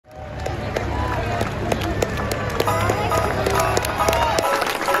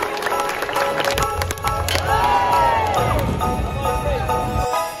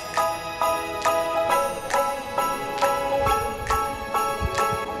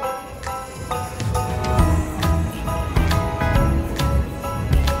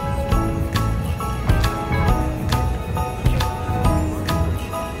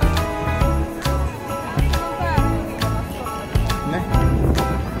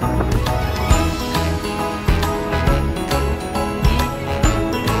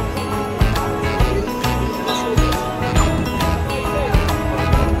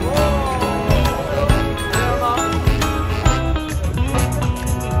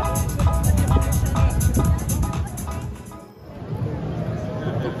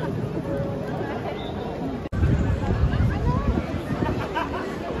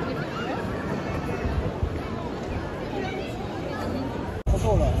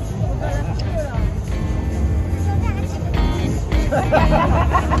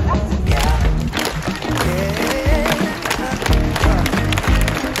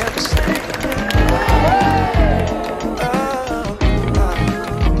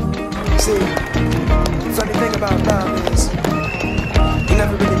See, the funny thing about love is you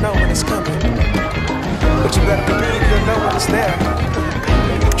never really know when it's coming, but you better believe you'll know when it's there.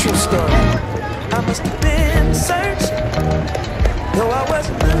 True story. I must have been searching, though I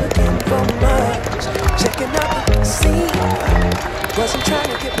wasn't looking for much. Checking out the scene, wasn't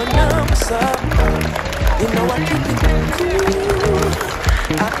trying to get my numbers up. You know I keep it cool.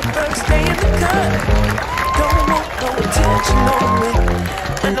 I prefer to stay in the cut. Don't want no attention on me,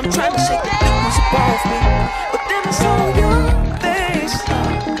 and I'm trying to shake the blues off me. But then I saw your face,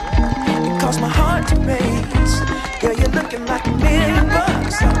 it caused my heart to race. Girl, you're looking like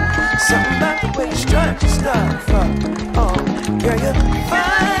 $1,000,000. Something about the way you strut your stuff. Oh, girl, you're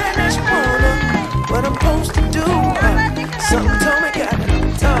fine as you wanna. What I'm supposed to do? Something told me got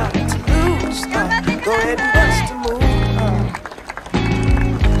time to lose. Go ahead and bust a move.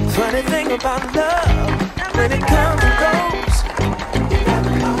 Funny thing about love, when it comes and goes,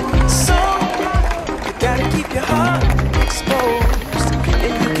 so you gotta keep your heart exposed,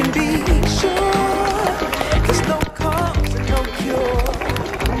 and you can be sure there's no cause and no cure.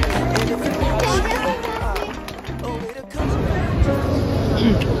 And if you want to, oh, it'll come around.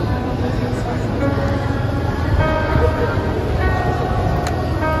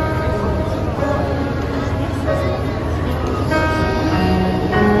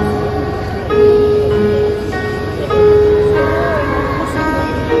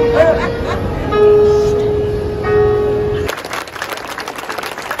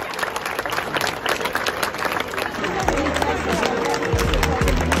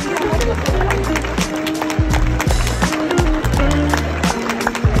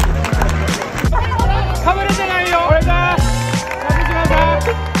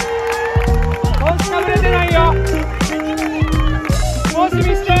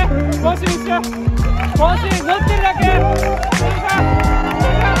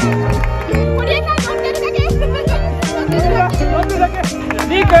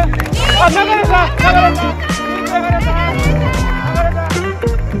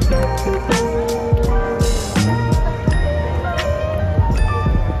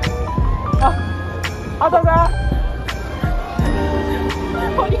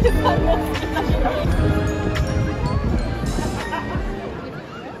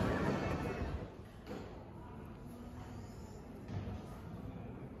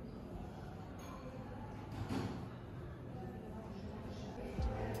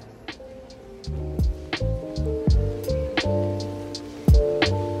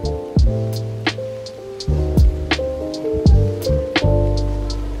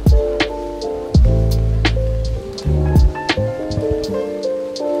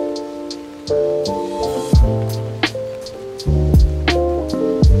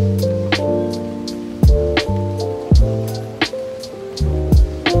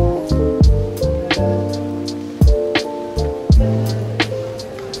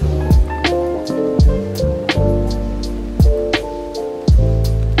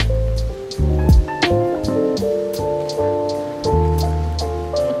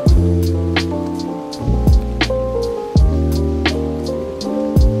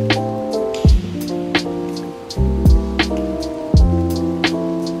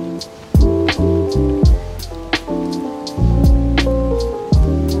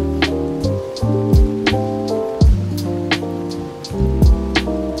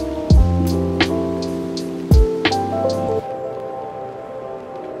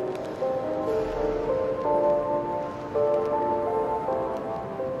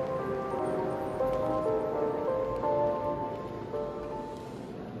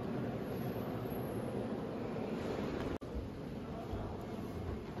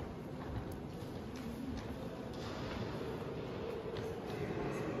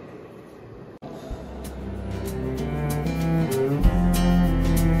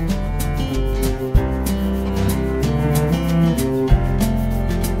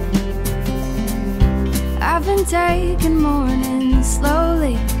 Taking mornings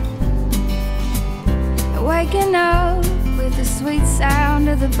slowly, waking up with the sweet sound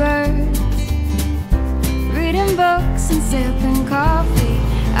of the birds, reading books and sipping coffee.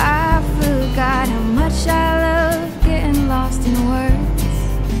 I forgot how much I love getting lost in words.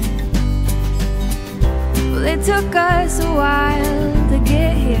 Well, it took us a while to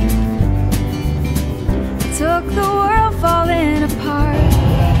get here. It took the world falling apart,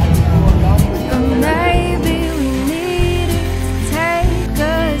 but maybe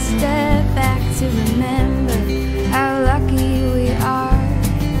step back to remember how lucky we are.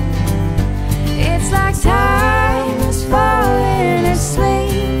 It's like time is falling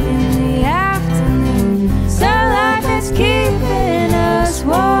asleep in the afternoon. Sunlight that's keeping us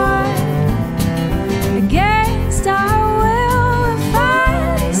warm.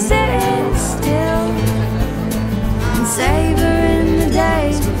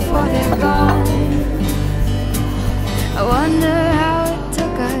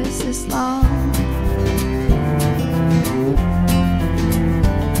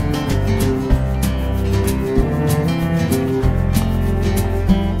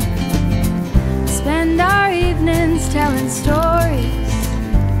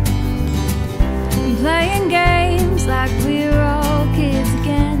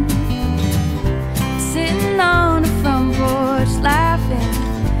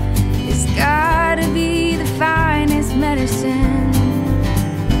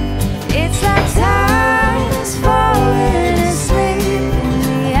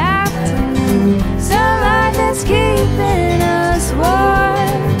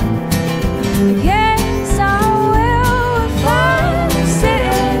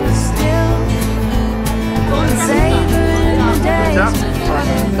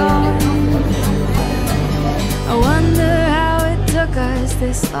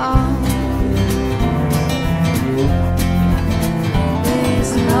 this long.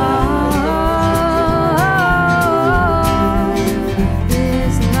 This long,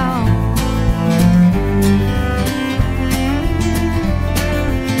 this long.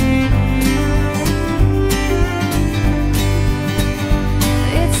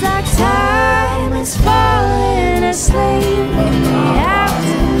 It's like time is falling asleep in the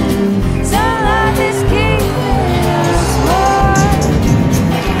afternoon. Sunlight is keeping us warm.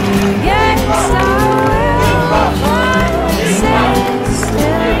 Yes, I will find still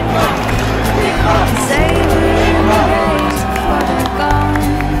savoring the days before they're gone.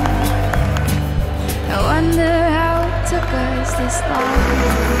 I wonder how it took us this long.